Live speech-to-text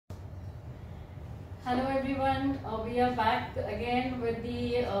Hello everyone, we are back again with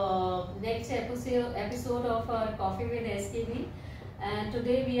the next episode of our Coffee with SKB, and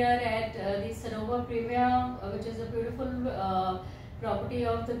today we are at the Sarovar Premium, which is a beautiful property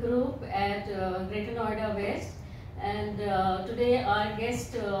of the group at Greater Noida West. And today our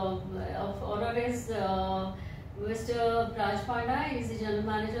guest of honor is Mr. Raj Panda. He is the general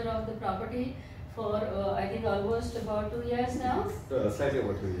manager of the property for I think almost about 2 years now. Slightly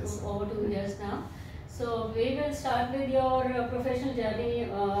over 2 years. Over 2 years now. So we will start with your professional journey,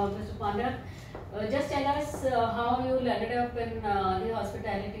 Mr. Panda. Just tell us how you landed up in the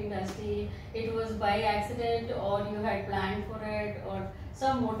hospitality industry. It was by accident, or you had planned for it, or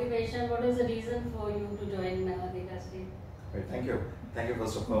some motivation. What is the reason for you to join the industry? Right, thank you. Thank you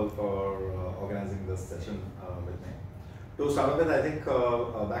first of all for organizing this session with me. To start with, I think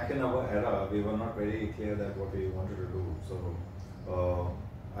back in our era, we were not very clear that what we wanted to do. So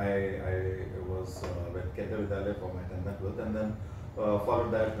I was with Kendra Vidyalaya for my 10th and 12th, and then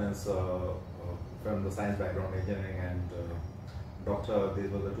followed that means from the science background, engineering and doctor. These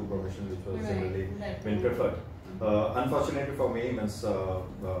were the two professions which was generally been preferred. Unfortunately for me, means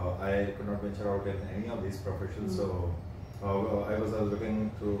I could not venture out in any of these professions. So I was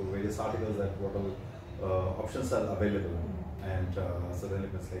looking through various articles at what all options are available, and suddenly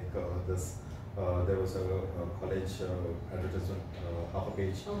it's like this. There was a college advertisement, half a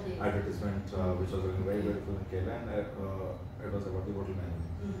page advertisement, which was looking very beautiful in Kerala, and it was about the hotel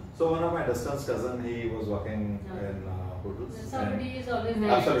manager. So one of my distant cousin, he was working in hotels. Somebody is always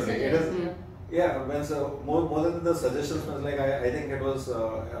there. Absolutely, it is. Yeah, when so more than the suggestions was like I think it was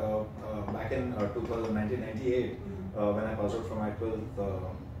back in 1998 when I passed out from my 12th.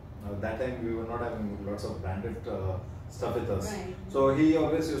 That time we were not having lots of branded stuff with us. Right. So he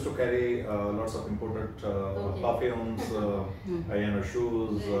always used to carry lots of imported perfumes,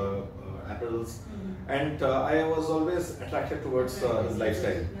 shoes, apples, and I was always attracted towards his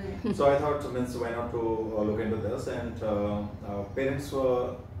lifestyle. Right. So I thought, means why not to look into this? And parents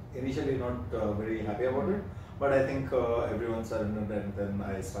were initially not very happy about it, but I think everyone surrendered, and then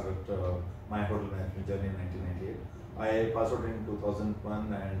I started my hotel management journey in 1998. I passed out in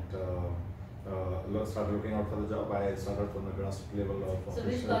 2001 and started looking out for the job. I started from the grassroots level of. So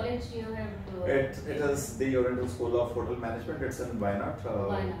which college you have? It is the Oriental School of Hotel Management. It's in Wayanad.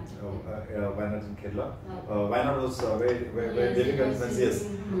 Wayanad in Kerala. Wayanad was very difficult. Yes,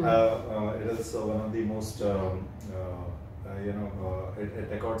 it is one of the most. It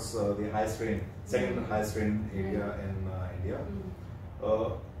records the highest rain, second highest rain area in India.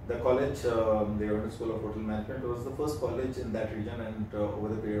 The college, the Oriental School of Hotel Management, was the first college in that region, and over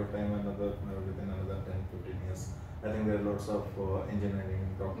the period of time, within another 10-15 years, I think there are lots of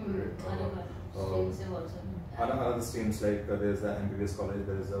engineering, doctorate, other streams like there is the MBBS college,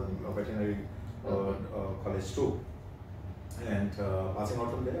 there is a veterinary college too, and passing out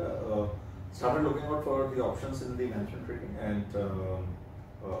from there, started looking out for the options in the management training, and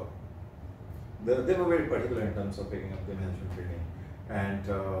they were very particular in terms of picking up the management training. And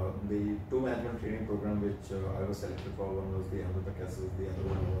the two management training program which I was selected for, one was the Amrita Castles, the other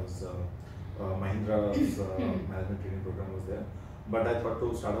one was Mahindra's management training program was there. But I thought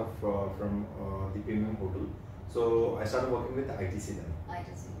to start off from the premium hotel. So I started working with ITC then.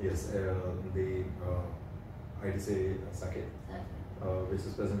 ITC. Yes, the ITC Saket, which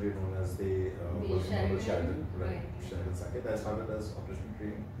is presently known as the Sheraton. Sheraton Saket. I started as operation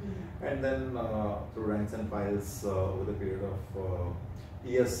training. And then through ranks and files over the period of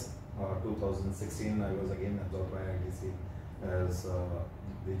years, 2016, I was again absorbed by ITC as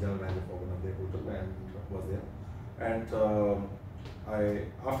the general manager for one of the hotel, and was there. And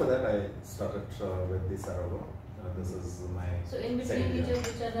after that I started with the Sarovar. This is my. So in between,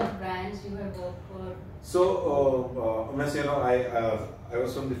 which other brands you have worked for? So, I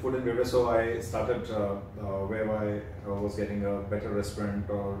was from the food and beverage, so I started where I was getting a better restaurant,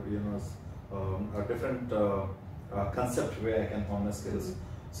 or a different concept where I can hone my skills.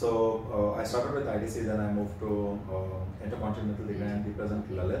 So I started with ITC, then I moved to Intercontinental, the Grand, the present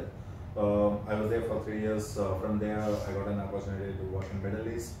Lalit. I was there for 3 years. From there, I got an opportunity to work in Middle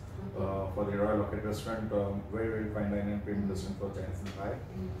East. For the Royal Orchid restaurant, very fine dining premium restaurant for Chinese and Thai.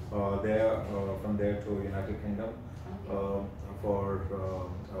 From there to United Kingdom for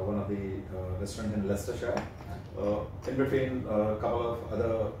one of the restaurant in Leicestershire. In between, a couple of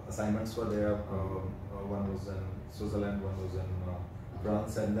other assignments were there. One was in Switzerland, one was in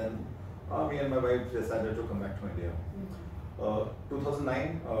France, and then me and my wife decided to come back to India.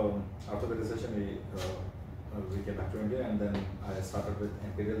 2009, after the recession, we came back to India, and then I started with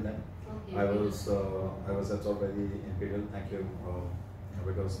Imperial then. Okay. I was absorbed by the Imperial, thank you,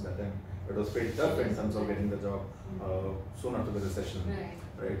 because that time it was pretty tough in terms of getting the job soon after the recession.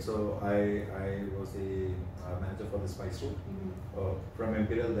 Right. So I was the manager for the Spice Route from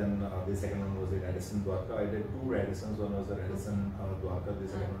Imperial. Then the second one was the Radisson Dwarka. I did two Radissons. One was the Radisson Dwarka. The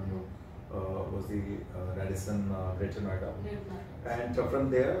second one was the Radisson Greater Noida. And from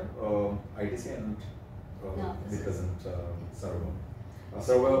there, ITC and the present Sarva.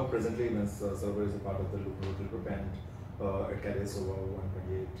 Sarva presently means Sarva is a part of the Lupo Hotel Group, and it carries over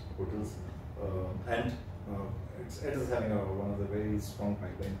 128 hotels, and it is having one of the very strong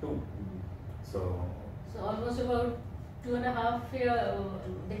pipeline too. So almost about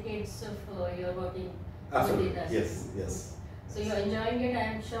 2.5 decades of your working. Absolutely. Yes. So you're enjoying it,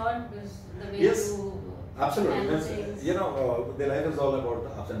 I'm sure, because the way you absolutely. You know, the life is all about the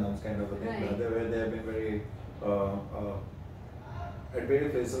ups and downs kind of a thing. Right. They have been very at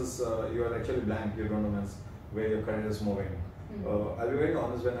various places you are actually blank. You don't know where your career is moving. I'll be very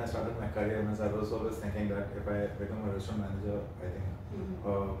honest. When I started my career, I was always thinking that if I become a restaurant manager, I think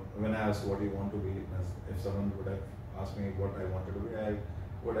when I asked what do you want to be, if someone would have asked me what I wanted to be, I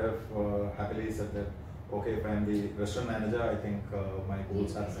would have happily said that okay, if I am the restaurant manager, I think my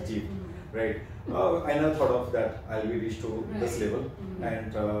goals are achieved. Right. I never thought of that I'll be reached to this level,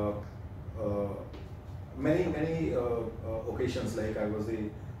 and many occasions, like I was the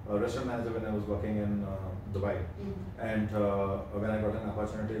restaurant manager when I was working in Dubai, and when I got an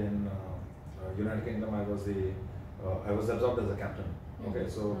opportunity in United Kingdom, I was absorbed as a captain. Okay,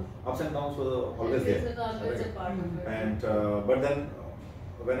 so ups and downs were always there. And but then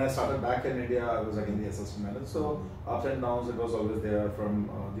when I started back in India, I was again the assistant manager. So ups and downs, it was always there, from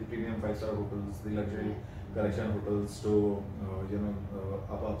the premium 5-star hotels, the luxury collection hotels, to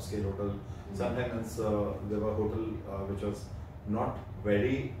upscale hotel. Sometimes there were hotel which was not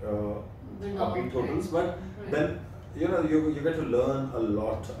very upbeat hotels, but then you get to learn a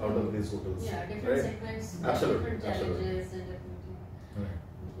lot out of these hotels. Yeah, different segments, different challenges, and different.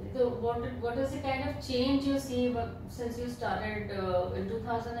 So what is the kind of change you see since you started in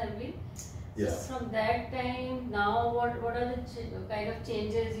 2000, I believe? Yes. So from that time now, what are the kind of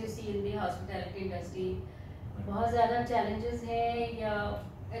changes you see in the hospitality industry? बहुत ज़्यादा challenges हैं या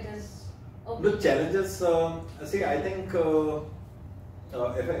it is okay? The challenges, see, I think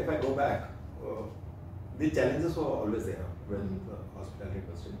if I go back, the challenges were always there with the hospitality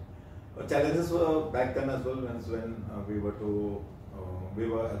industry. Challenges were back then as well, when we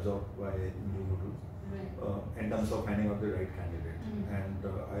were absorbed by new hotels in terms of finding out the right candidate. And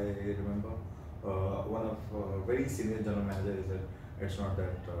I remember one of very senior general manager is that it's not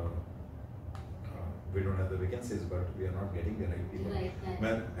that we don't have the vacancies, but we are not getting the right people.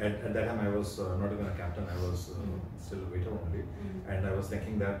 At that time I was not even a captain, I was still a waiter only, and I was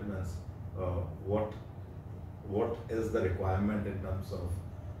thinking that what is the requirement in terms of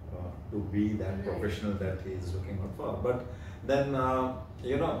to be that professional that he is looking out for. But then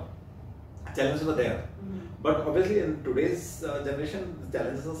challenges were there, but obviously in today's generation the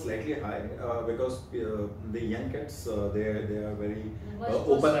challenges are slightly high because the young kids they are very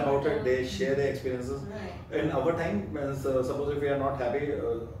open about it. They share their experiences. In our time, suppose if we are not happy,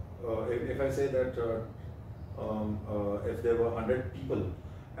 if I say that if there were 100 people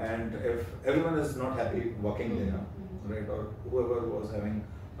and if everyone is not happy working there, right, or whoever was having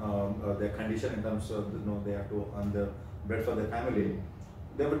their condition in terms of they have to earn the bread for their family,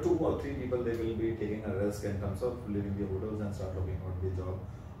 there were 2 or 3 people, they will be taking a risk in terms of leaving the hotels and start looking out the job.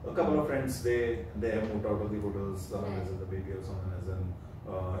 A couple of friends, they have moved out of the hotels. Someone is in the BPO, someone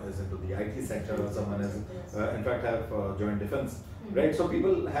is into the IT sector, or someone is in fact have joined defense, right? So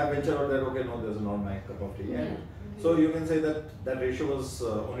people have ventured out there. Okay, no, this is not my cup of tea. And so you can say that ratio was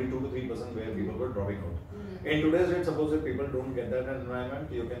only 2 to 3% where people were dropping out. In today's rate, suppose if people don't get that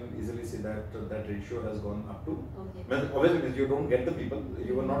environment, you can easily see that that ratio has gone up to. Obviously, if you don't get the people,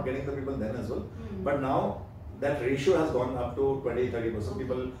 you were not getting the people then as well. But now that ratio has gone up to 20-30%.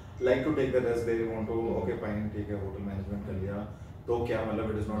 People like to take the risk. They want to, okay, fine, take a hotel management career. So kya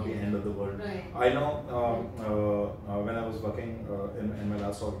matlab, it is not the end of the world. I know when I was working in my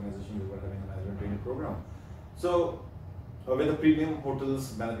last organization, we were having a management training program. So with the premium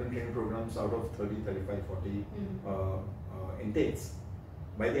hotels management training programs, out of 30, 35, 40 intakes,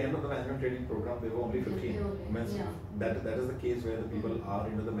 by the end of the management training program, there were only 15. That is the case where the people are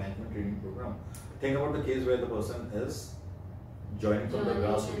into the management training program. Think about the case where the person is joining from the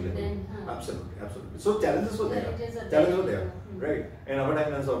grassroots level. Absolutely. So challenges were there. Right. And our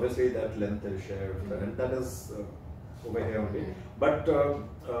time is obviously that length is shared, and that is over here only. But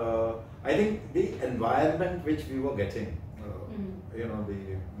I think the environment which we were getting,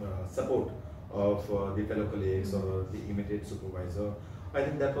 the support of the fellow colleagues or the immediate supervisor, I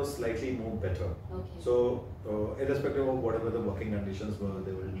think that was slightly more better. Okay. So irrespective of whatever the working conditions were,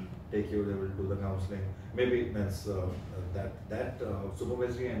 they will take you, they will do the counseling. Maybe means that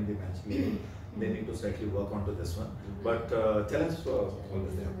supervisory and the management, they need to slightly work onto this one. But challenge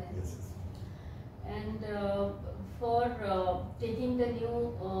always there. Yes. And for taking the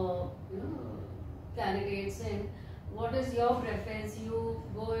new candidates in, what is your preference? You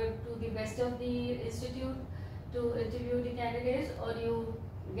go to the best of the institute to interview the candidates, or you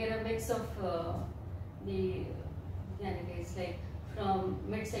get a mix of the candidates, like from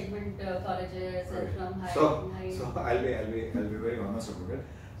mid-segment colleges Right. and from high? So I'll be very honest about it.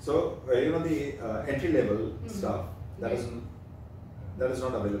 So the entry level staff that Yes. is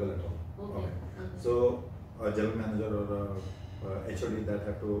not available at all. Okay. So a general manager or a HOD that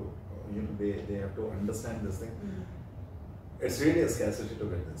have to they have to understand this thing. It's really a scarcity to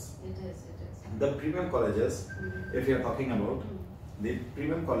get this. It is. The premium colleges, if you are talking about the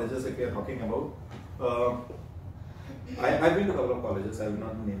premium colleges, if you are talking about, I've been to a couple of colleges. I will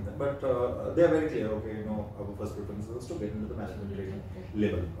not name them, but they are very clear. Okay, our first preference is to get into the management training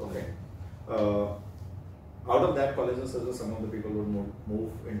level. Okay. Out of that colleges, some of the people would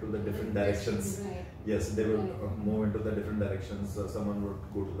move into the different directions. Right. Yes, they would move into the different directions. Someone would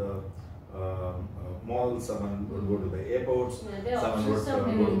go to the mall, someone would go to the airports, someone would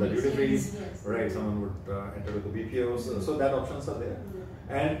go to the duty free, right? Someone would enter with the BPOs. So that options are there,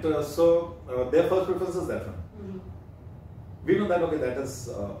 and so their first preference is that one. We know that that is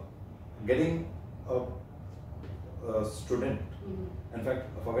getting a student. In fact,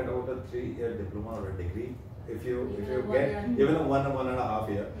 forget about a 3-year diploma or a degree. If you get even a 1.5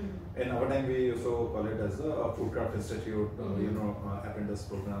 year, in our time we used to call it as a food craft institute, apprentice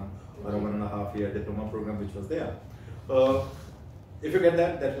program, or a 1.5 year diploma program which was there. If you get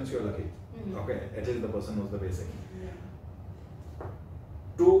that means you're lucky. Okay, at least the person knows the basic.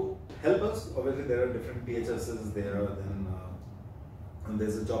 To help us, obviously there are different PHSs there. Then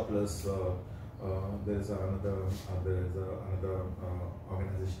there's a Job Plus. There is another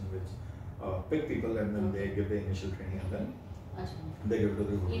organization which pick people and then they give the initial training and then they give it to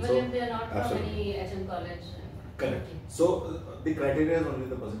the group. Even if they are not from any HM college. Correct. So the criteria is only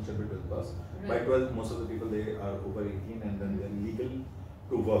the person should be 12 plus. By 12, most of the people they are over 18 and then they're legal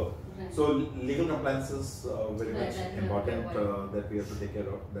to work. Right. So legal compliance is very much important that we have to take care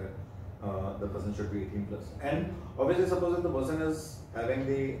of. That the person should be 18 plus. And obviously, suppose if the person is having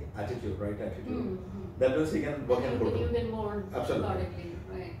the attitude, right attitude, that means he can work in hotel. You can mold Absolutely.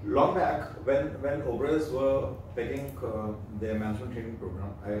 Right. Long back, when Oberoi were picking their management training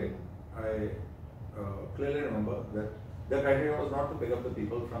program, I clearly remember that the criteria was not to pick up the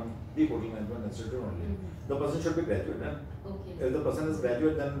people from the hotel management institute only. The person should be graduate, and if the person is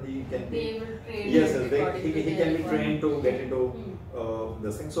graduate, then he can be able to train. Yes, he can be trained to get into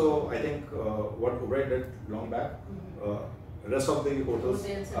this thing. So I think what Oberoi did long back, rest of the hotels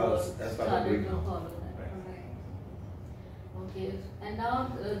are as part of doing now. Okay, and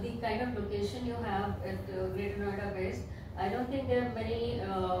now the kind of location you have at Greater Noida West, I don't think there are many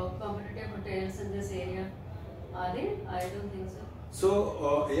competitive hotels in this area. Are there? I don't think so.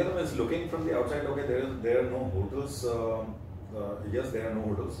 So, it's looking from the outside, okay, there are no hotels. Yes, there are no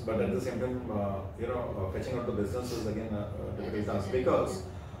hotels, but at the same time, fetching out the business is again a difficult task because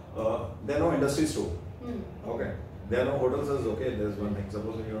there are no industries too. Okay, there are no hotels is okay. There's one thing.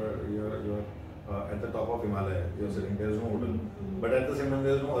 Suppose you're at the top of Himalaya, you're sitting. There is no hotel, but at the same time,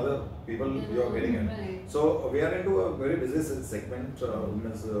 there is no other people you are getting in. Right. So we are into a very busy segment.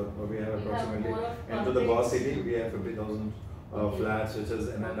 Means we have approximately into the Goa city. We have 50,000 flats, which is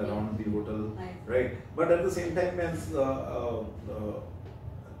in and around the hotel, right? But at the same time, means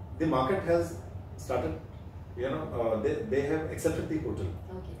the market has started. They have accepted the hotel.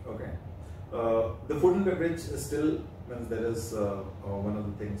 Okay. The food and beverage is still. There is one of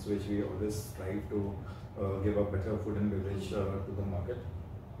the things which we always strive to give a better food and beverage to the market.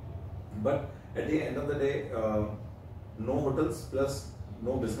 But at the end of the day, no hotels plus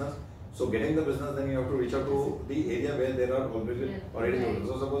no business. So getting the business, then you have to reach out to the area where there are already hotels.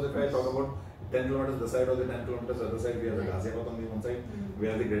 So suppose if I talk about 10 kilometers this side or the 10 kilometers other side, we have the Ghaziabad on the one side, we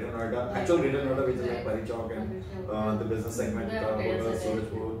have the Greater Noida, actual Greater Noida which is like Parichok and the business segment,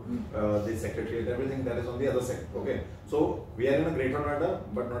 Surajpur, the secretariat, everything that is on the other side. Okay, so we are in a Greater Noida,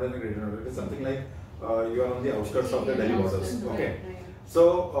 but not in a Greater Noida. It is something like you are on the outskirts of the Delhi borders. Okay,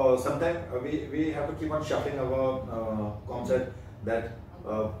 so sometimes we have to keep on shuffling our concept that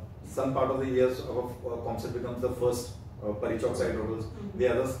some part of the years our concept becomes the first Parichok side hotels, the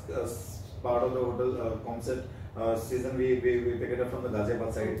other part of the hotel concept season we pick it up from the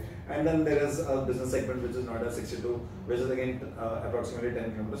Ghaziabad side, And then there is a business segment which is Noida 62, which is again approximately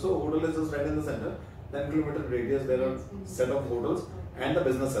 10 kilometers. So hotel is just right in the center. 10-kilometer radius, there are set of hotels and the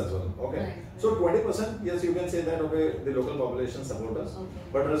business as well. Okay. Right. So 20%, yes, you can say that okay, the local population support us. Okay.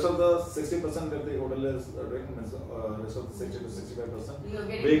 But rest of the 60% that the hotel is doing, rest of the 60 to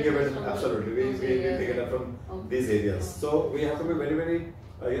 65%, we give it absolutely. We take it up from these areas. So we have to be very, very,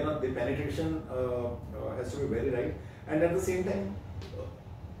 the penetration has to be very right. And at the same time,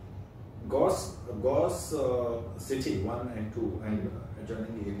 Gauss City 1 and 2 and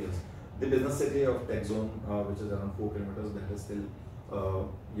adjoining areas. The business city of Tech Zone, which is around 4 kilometers, that is still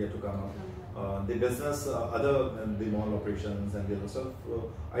yet to come up. The business, the mall operations and the other stuff,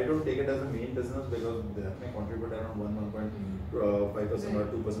 I don't take it as a main business because that may contribute around 1.5% or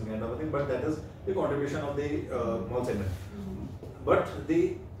 2% kind of a thing, but that is the contribution of the mall segment. But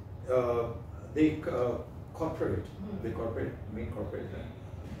the corporate, main corporate,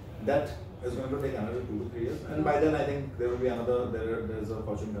 that is going to take another 2 to 3 years, and by then I think there will be another. There is a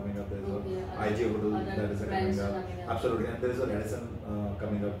Fortune coming up. There is a IG hotel that is coming up. Absolutely, and there is a Radisson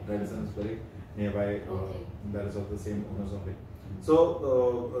coming up. Radisson is very nearby. That is of the same owners of it. So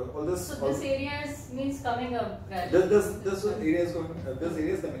all this. So this area means coming up. This area is going. This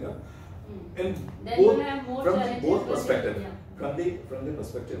area is coming up. And then you have more from both perspectives. Yeah. From the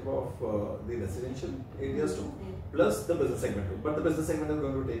perspective of the residential areas too, plus the business segment too. But the business segment is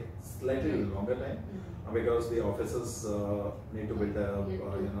going to take slightly longer time because the offices need to build the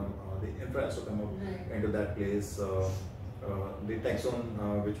infra has to come up into that place. The Tech Zone,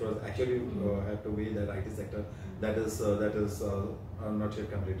 which was actually had to be the IT sector, that is not yet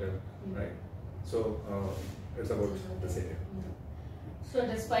completed, right? So it's about this area. So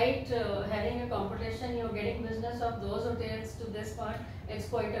despite having a competition, you're getting business of those hotels to this part. It's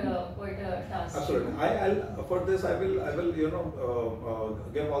quite a task. Absolutely. For this I will give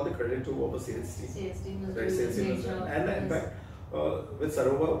all the credit to our sales team. Sales team Right, sales team is done. And in fact, with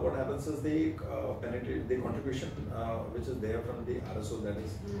Sarova, what happens is the contribution which is there from the RSO, that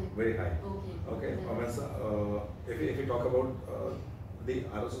is very high. Okay. If you talk about the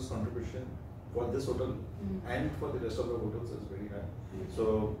RSO's contribution for this hotel and for the rest of the hotels is very high.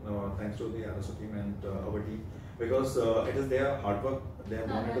 So thanks to the RSO team and our team, because it is their hard work. They have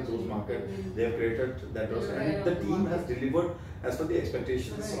gone into those markets. They have created that trust, and the team has delivered as per the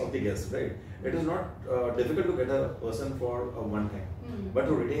expectations of the guests. Right? It is not difficult to get a person for a one time, but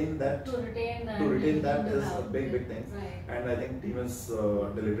to retain that is a big thing. And I think team is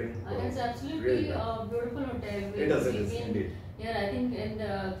delivering. And it's absolutely a beautiful hotel. It is indeed. Yeah, I think in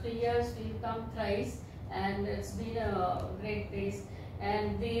 3 years we've come thrice, and it's been a great place.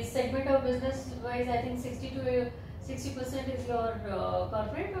 And the segment of business wise, I think 60% is your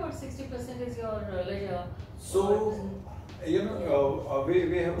corporate, or 60% is your leisure. So we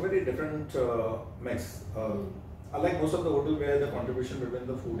have a very different mix. Unlike most of the hotel where the contribution between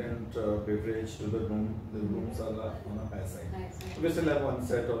the food and beverage to the rooms are on a high side. So we still have one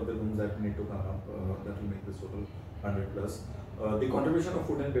set of the rooms that need to come up that will make this hotel 100 plus. The contribution of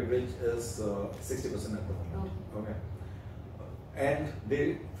food and beverage is 60% at the moment. Okay. And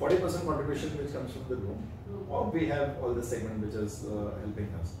the 40% contribution which comes from the room, we have all the segment which is helping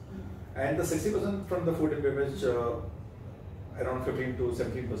us. And the 60% from the food and beverage, around 15 to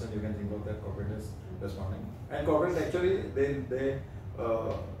 17% you can think of that corporate is responding. And corporate actually they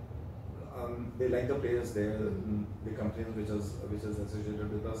like the players, the companies which is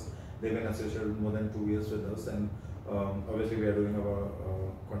associated with us. They've been associated more than 2 years with us, and obviously we are doing our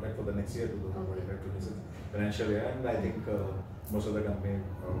contract for the next year, 2025-26 financial year, and I think most of the company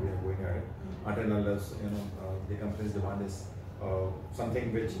we are going ahead until unless the company's demand is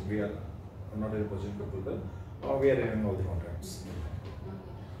something which we are not in a position to fulfill, we are renewing all the contracts.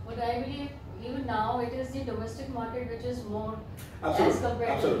 But I believe even now it is the domestic market which is more Absolutely. as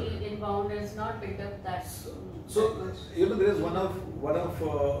compared to the inbound. It's not picked up that. So there is one of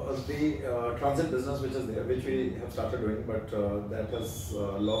the transit business which is there, which we have started doing, but that has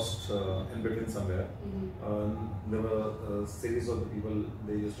lost in between somewhere. There were a series of the people,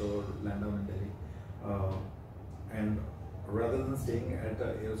 they used to land down in Delhi, and rather than staying at the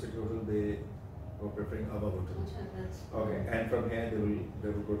AeroCity Hotel, they were preferring our hotel. Okay, and from here they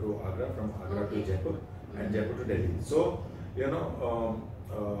will go to Agra, from Agra to Jaipur, and Jaipur to Delhi. So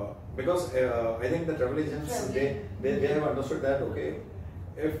because I think the travel agents they have understood that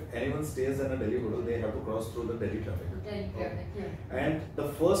if anyone stays in a Delhi hotel, they have to cross through the Delhi traffic. And the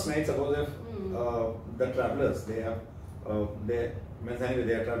first night, suppose if the travelers they are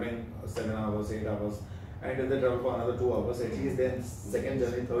traveling 7 hours, 8 hours, and if they travel for another 2 hours, at least then second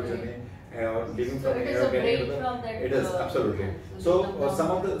journey, third journey, leaving So from it is here, a break getting to from that. it is absolutely. So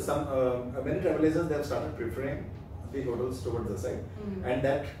Many travel agents, they have started preferring the hotels towards the side, and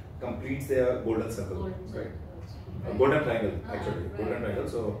that completes their golden circle, right? Golden triangle, actually, golden triangle.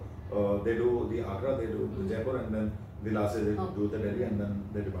 So they do the Agra, they do the Jaipur, and then the last day they do the Delhi, and then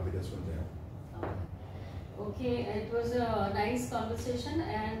they depart the guests from there. Okay, it was a nice conversation.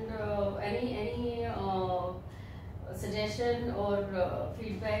 And any suggestion or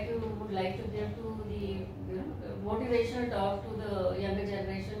feedback you would like to give to the motivational talk to the younger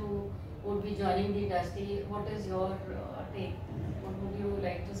generation who would be joining the industry? What is your take? What would you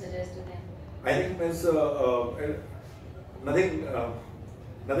like to suggest to them? I think there's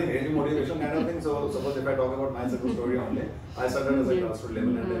nothing really motivation kind of thing. So suppose if I talk about my success story only, I started as a grassroots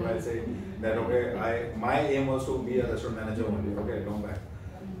level, and if I say that okay, my aim was to be a restaurant manager only, okay, long back.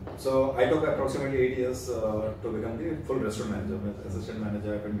 So I took approximately 8 years to become the full restaurant manager, assistant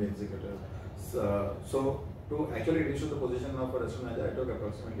manager, F&B executive. So to actually reach to the position of a restaurant manager, I took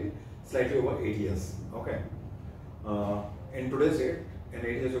approximately slightly over 8 years. Okay. In today's date, in 8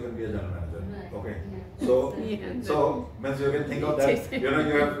 years you can be a general manager. Okay. So means you can think of that.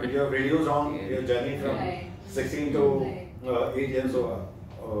 You have reduced on your journey from 16 to 8 years. So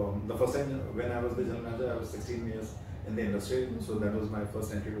the first time when I was the general manager, I was 16 years in the industry. So that was my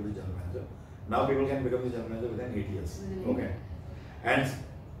first entry to the general manager. Now people can become the general manager within 8 years. Okay. And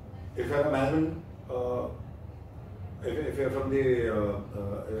if you have a management, if you are from the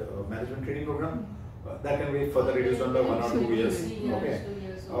management training program, that can be further reduced under 1 or 2 years. Okay.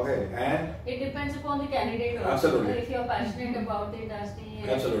 Okay. And it depends upon the candidate also. Absolutely. If you are passionate about the industry and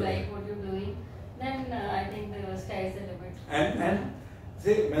absolutely. you like what you're doing, then I think the sky is the limit. And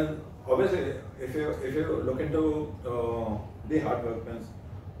see, obviously, if you look into the hard work, means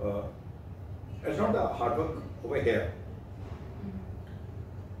it's not the hard work over here.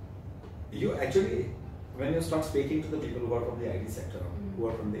 You actually, when you start speaking to the people who are from the IT sector, who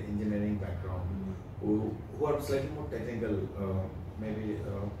are from the engineering background, who are slightly more technical, maybe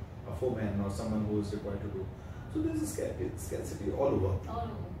a foreman or someone who is required to do. So there is a scarcity all over.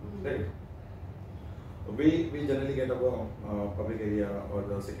 Right? We generally get our public area or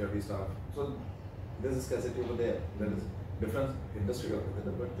the security staff. So there is a scarcity over there. There is different industry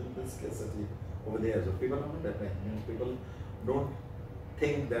altogether, but there is scarcity over there. So people are not that right. People don't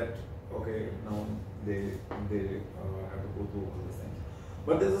think that okay, now they have to go through all these things.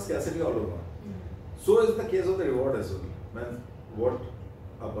 But there is a scarcity all over. So is the case of the reward as well. When what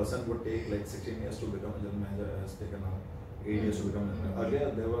a person would take like 16 years to become a general manager has taken now 8 years to become a general manager.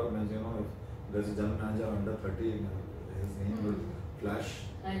 Earlier there were, if there's a general manager under 30, his name will flash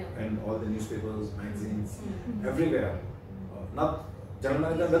in all the newspapers, magazines, everywhere. Not general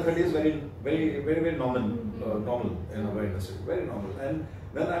manager under 30 is very normal in our industry, very normal. And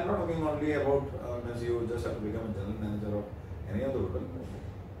then I'm not talking only about as you just have to become a general manager of any other hotel.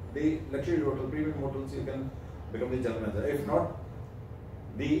 The luxury hotel, premium hotels, you can become the general manager. If not,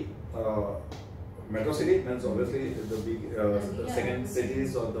 the metro city means obviously the big second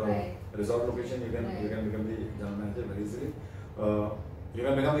cities or the resort location, you can become the general manager very easily. You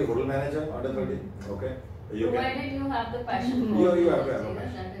can become the hotel manager under 30. Okay. Provided you have the passion for it. You have to have a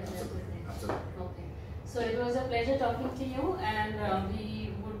passion. Absolutely. Okay. So it was a pleasure talking to you, and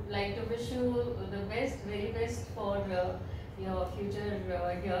we would like to wish you the best, very best for your future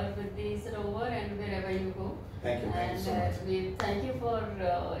here with the Sarovar and wherever you go. Thank you. And Thank you so much. we thank you for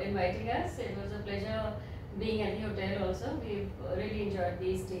inviting us. It was a pleasure being at the hotel also. We've really enjoyed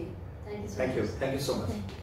the stay. Thank you so much. Thank you so much.